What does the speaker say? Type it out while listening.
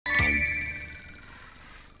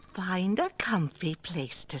Find a comfy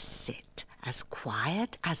place to sit, as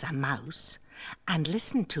quiet as a mouse, and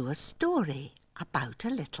listen to a story about a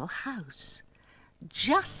little house.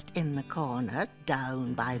 Just in the corner,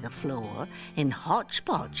 down by the floor, in Hotch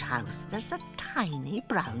Potch House, there's a tiny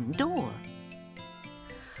brown door.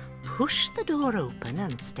 Push the door open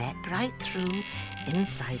and step right through.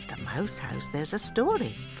 Inside the mouse house, there's a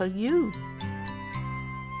story for you.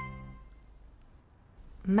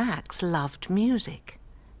 Max loved music.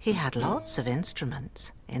 He had lots of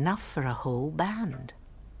instruments, enough for a whole band.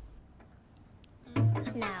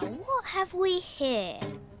 Now, what have we here?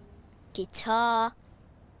 Guitar,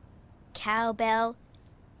 cowbell,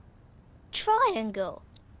 triangle,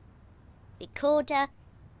 recorder,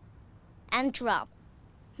 and drum.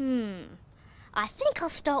 I think I'll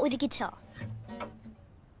start with the guitar.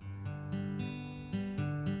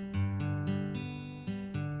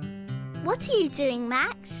 What are you doing,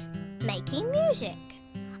 Max? Making music.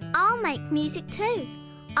 I'll make music too.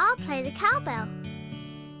 I'll play the cowbell.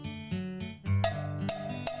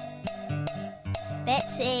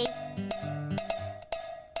 Betsy!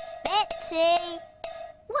 Betsy!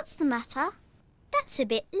 What's the matter? That's a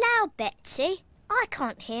bit loud, Betsy. I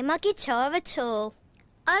can't hear my guitar at all.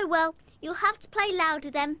 Oh, well, you'll have to play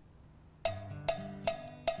louder then.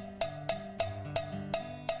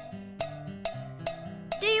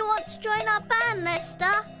 Do you want to join our band,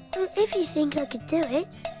 Lester? If you think I could do it.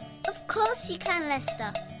 Of course you can,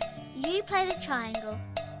 Lester. You play the triangle.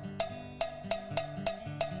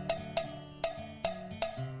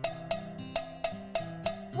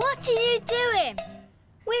 What are you doing?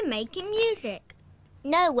 We're making music.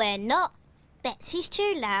 No, we're not. Betsy's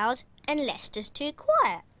too loud and Lester's too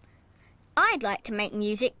quiet. I'd like to make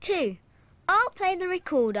music too. I'll play the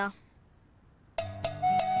recorder.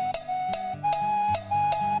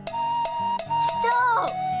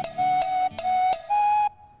 Stop!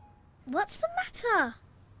 What's the matter?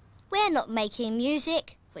 We're not making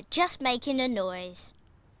music. We're just making a noise.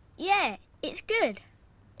 Yeah, it's good.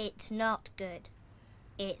 It's not good.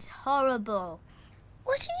 It's horrible.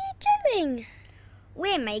 What are you doing?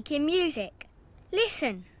 We're making music.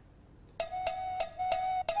 Listen.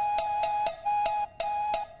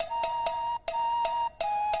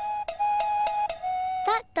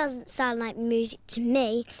 That doesn't sound like music to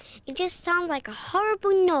me. It just sounds like a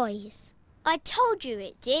horrible noise. I told you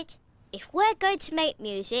it did. If we're going to make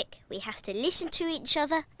music, we have to listen to each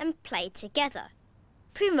other and play together.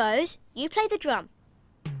 Primrose, you play the drum.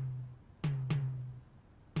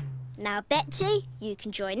 Now, Betsy, you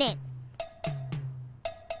can join in.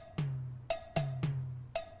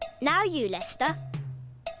 Now you, Lester.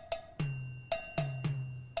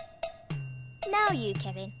 Now you,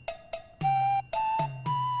 Kevin.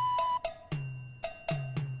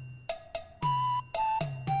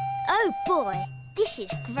 Oh boy, this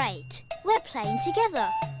is great. We're playing together.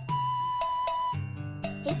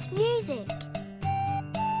 It's music.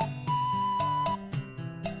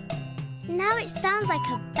 Now it sounds like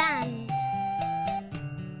a band.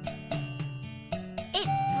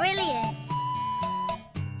 It's brilliant.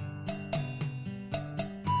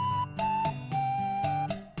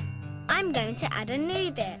 I'm going to add a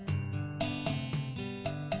new bit.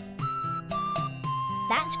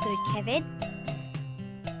 That's good, Kevin.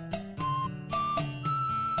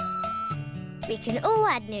 We can all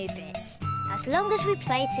add new bits, as long as we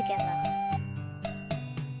play together.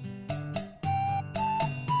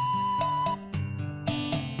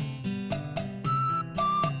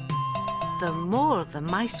 The more the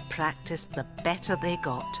mice practiced, the better they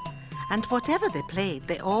got. And whatever they played,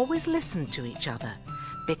 they always listened to each other,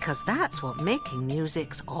 because that's what making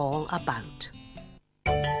music's all about.